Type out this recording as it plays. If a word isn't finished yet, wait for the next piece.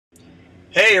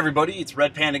Hey everybody, it's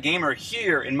Red Panda Gamer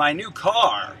here in my new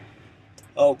car.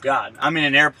 Oh god, I'm in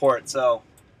an airport, so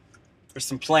there's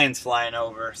some planes flying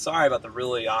over. Sorry about the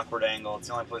really awkward angle. It's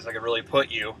the only place I could really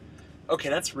put you. Okay,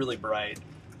 that's really bright.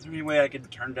 Is there any way I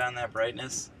could turn down that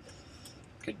brightness?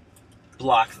 Could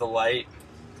block the light.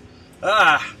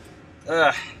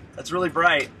 That's really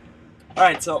bright.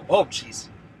 Alright, so, oh jeez.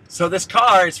 So this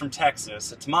car is from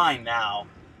Texas. It's mine now.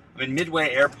 I'm in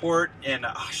Midway Airport in,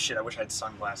 oh shit, I wish I had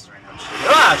sunglasses right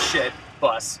now. Shit,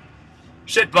 bus.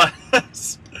 Shit, bus.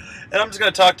 And I'm just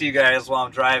going to talk to you guys while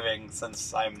I'm driving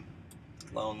since I'm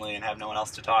lonely and have no one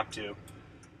else to talk to.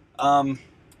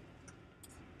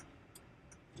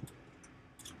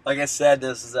 Like I said,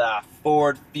 this is a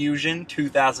Ford Fusion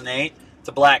 2008. It's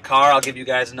a black car. I'll give you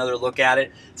guys another look at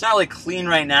it. It's not really clean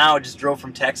right now. I just drove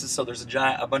from Texas, so there's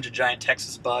a bunch of giant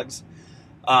Texas bugs.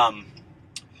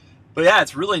 But yeah,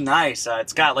 it's really nice.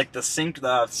 It's got like the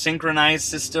synchronized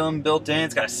system built in.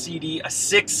 It's got a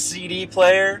 6 CD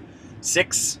player.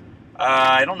 6.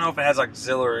 I don't know if it has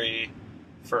auxiliary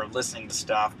for listening to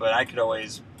stuff, but I could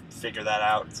always figure that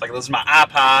out. It's like, this is my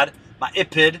iPod, my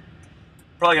iPod.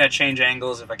 Probably gonna change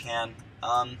angles if I can.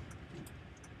 I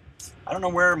don't know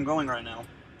where I'm going right now.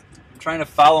 I'm trying to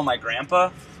follow my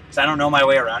grandpa because I don't know my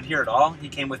way around here at all. He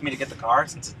came with me to get the car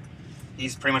since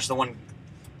he's pretty much the one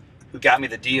who got me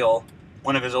the deal.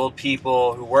 One of his old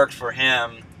people who worked for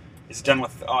him is done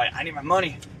with, oh, I need my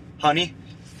money, honey.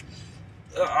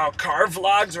 Car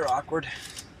vlogs are awkward.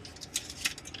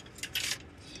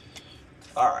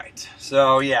 Alright,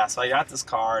 so yeah, so I got this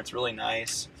car. It's really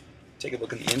nice. Take a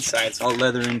look at the inside. It's all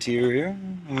leather interior.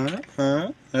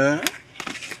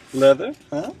 Leather.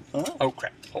 Oh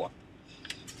crap, hold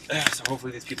on. So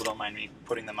hopefully these people don't mind me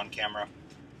putting them on camera.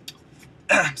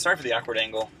 Sorry for the awkward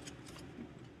angle.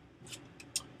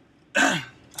 I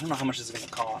don't know how much this is going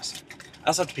to cost. I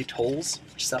also have to pay tolls,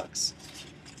 which sucks.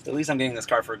 But at least I'm getting this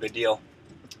car for a good deal.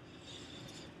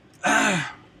 Hello.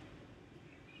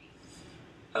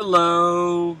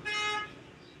 Hello.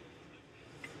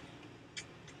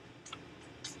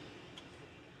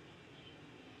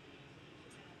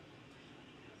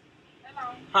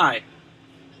 Hi.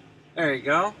 There you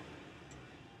go.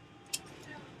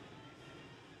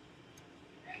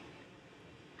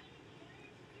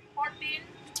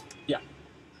 Yeah.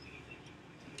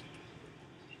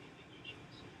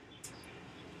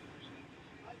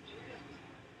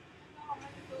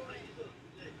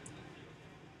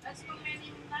 That's too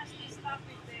many nasty stuff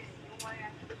in there. So I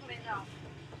have to clean up.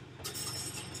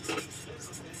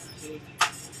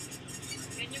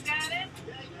 Can you get it?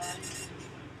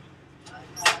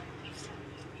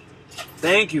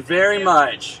 Thank you very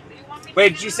much. Do you want me Wait,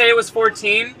 to did you say it was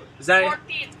 14? Is that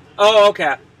 14. Oh,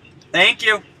 okay. Thank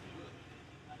you.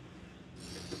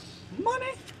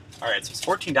 Money. Alright, so it's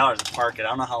 $14 to park it. I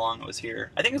don't know how long it was here.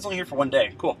 I think it was only here for one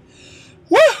day. Cool.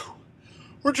 Woo!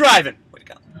 We're driving. What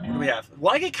do we have?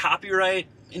 Will I get copyright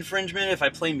infringement if I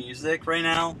play music right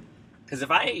now? Because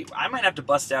if I might have to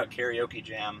bust out Karaoke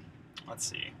Jam. Let's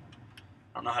see.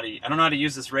 I don't know how to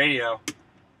use this radio.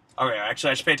 Okay,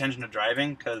 actually I should pay attention to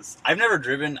driving because I've never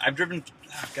driven.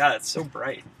 Oh god, it's so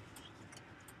bright.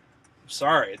 I'm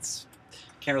sorry,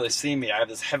 can't really see me. I have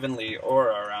this heavenly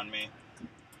aura around me.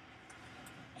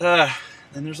 Then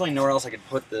there's really nowhere else I could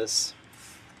put this.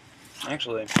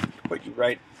 Actually, put you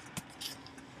right.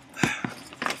 I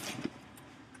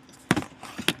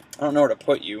don't know where to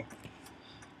put you.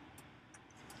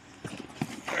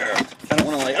 I don't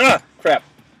want to crap.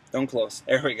 Don't close.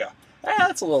 There we go.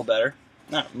 That's a little better.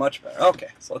 Not much better. Okay,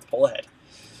 so let's pull ahead.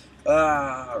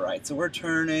 Alright, so we're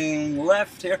turning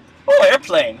left here. Oh,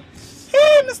 airplane!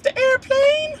 Hey, Mr.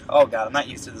 Airplane! Oh god, I'm not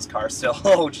used to this car still.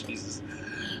 Oh, Jesus.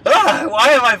 Why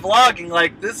am I vlogging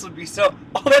like this would be so...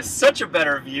 Oh, that's such a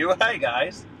better view. Hi,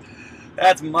 guys.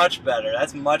 That's much better.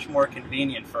 That's much more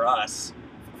convenient for us.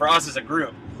 For us as a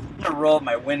group. I'm going to roll up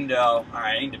my window.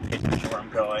 Alright, I need to pay attention where I'm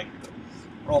going.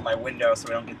 Roll my window so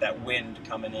we don't get that wind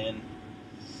coming in.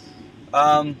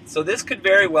 So this could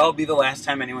very well be the last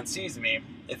time anyone sees me.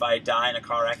 If I die in a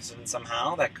car accident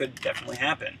somehow, that could definitely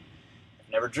happen.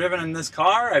 I've never driven in this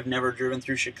car. I've never driven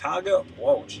through Chicago.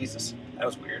 Whoa, Jesus. That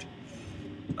was weird.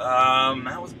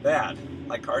 That was bad.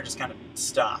 My car just kind of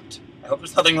stopped. I hope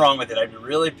there's nothing wrong with it. I'd be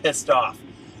really pissed off.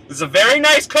 This is a very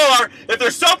nice car. If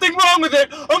there's something wrong with it,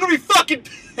 I'm gonna be fucking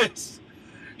pissed.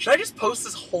 Should I just post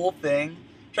this whole thing?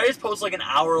 Should I just post like an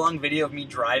hour-long video of me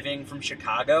driving from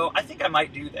Chicago? I think I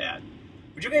might do that.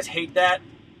 Would you guys hate that?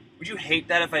 Would you hate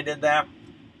that if I did that?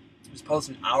 Just post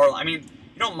an hour. I mean,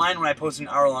 you don't mind when I post an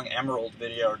hour-long Emerald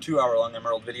video or 2-hour-long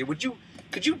Emerald video.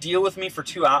 Could you deal with me for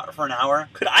an hour?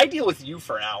 Could I deal with you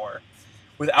for an hour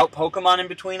without Pokemon in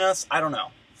between us? I don't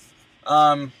know.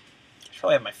 I should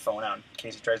probably have my phone out in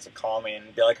case he tries to call me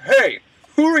and be like, "Hey,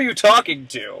 who are you talking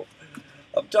to?"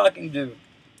 I'm talking to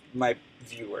my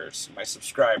viewers, my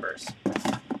subscribers.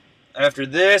 After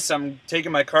this, I'm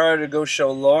taking my car to go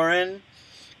show Lauren,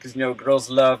 because, you know, girls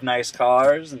love nice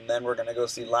cars, and then we're going to go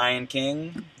see Lion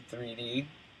King 3D.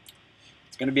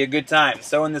 It's going to be a good time.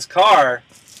 So in this car,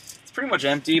 it's pretty much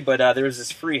empty, but there's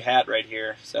this free hat right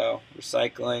here. So,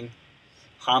 recycling,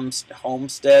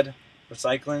 Homestead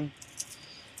recycling.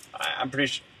 I'm pretty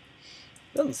sure,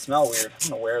 it doesn't smell weird. I'm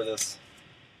going to wear this.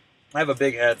 I have a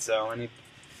big head, so I need...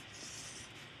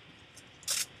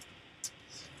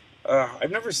 I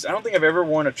don't think I've ever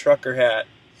worn a trucker hat.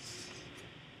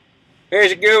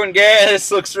 Here's your going, guy.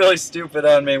 This looks really stupid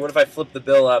on me. What if I flip the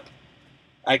bill up?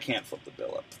 I can't flip the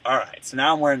bill up. Alright, so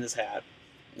now I'm wearing this hat.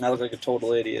 And I look like a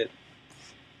total idiot.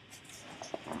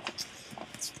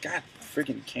 God,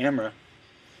 freaking camera.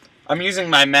 I'm using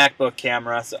my MacBook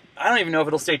camera, so I don't even know if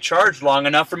it'll stay charged long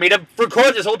enough for me to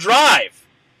record this whole drive.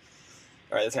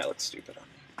 Alright, this hat looks stupid on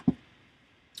me.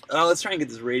 Oh, let's try and get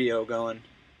this radio going.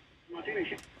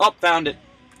 Oh, found it.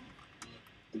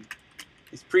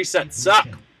 These presets suck.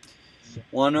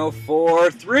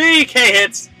 104.3 K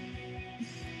hits.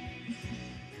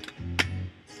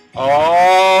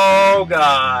 Oh,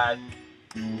 God.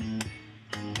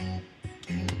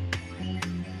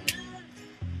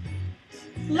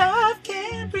 Love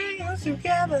can bring us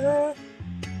together.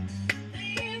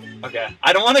 Okay,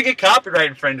 I don't want to get copyright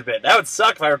infringement. That would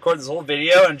suck if I record this whole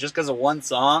video and just because of one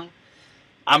song.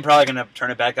 I'm probably going to turn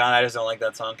it back on. I just don't like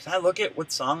that song. Can I look at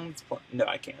what song it's playing? No,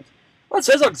 I can't. Well, it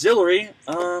says auxiliary.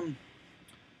 I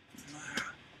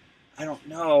don't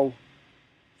know.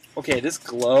 Okay, this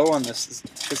glow on this is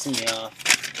pissing me off.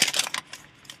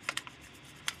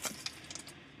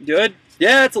 Good?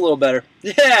 Yeah, it's a little better.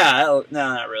 Yeah,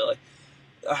 no, not really.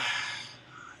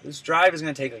 This drive is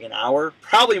going to take like an hour.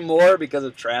 Probably more because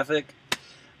of traffic.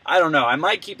 I don't know. I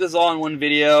might keep this all in one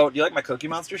video. Do you like my Cookie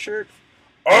Monster shirt?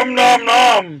 Nom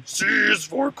nom! C is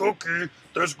for cookie.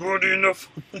 That's good enough.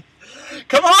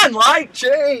 Come on, light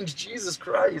change! Jesus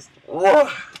Christ. Whoa.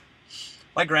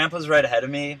 My grandpa's right ahead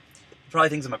of me. He probably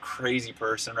thinks I'm a crazy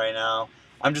person right now.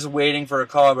 I'm just waiting for a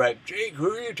call. Like, Jake, who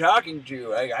are you talking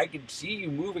to? I can see you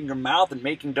moving your mouth and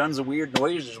making tons of weird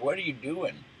noises. What are you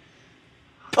doing?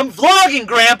 I'm vlogging,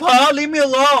 Grandpa! Leave me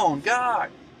alone!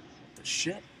 God. What the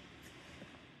shit?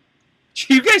 Did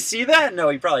you guys see that? No,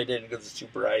 you probably didn't because it's too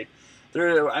bright.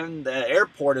 The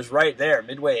airport is right there.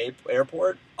 Midway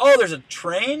Airport. Oh, there's a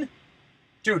train?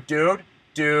 Dude.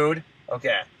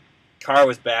 Okay. Car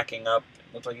was backing up.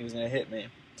 It looked like he was going to hit me.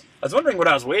 I was wondering what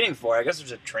I was waiting for. I guess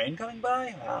there's a train coming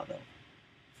by? I don't know.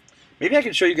 Maybe I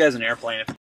can show you guys an airplane.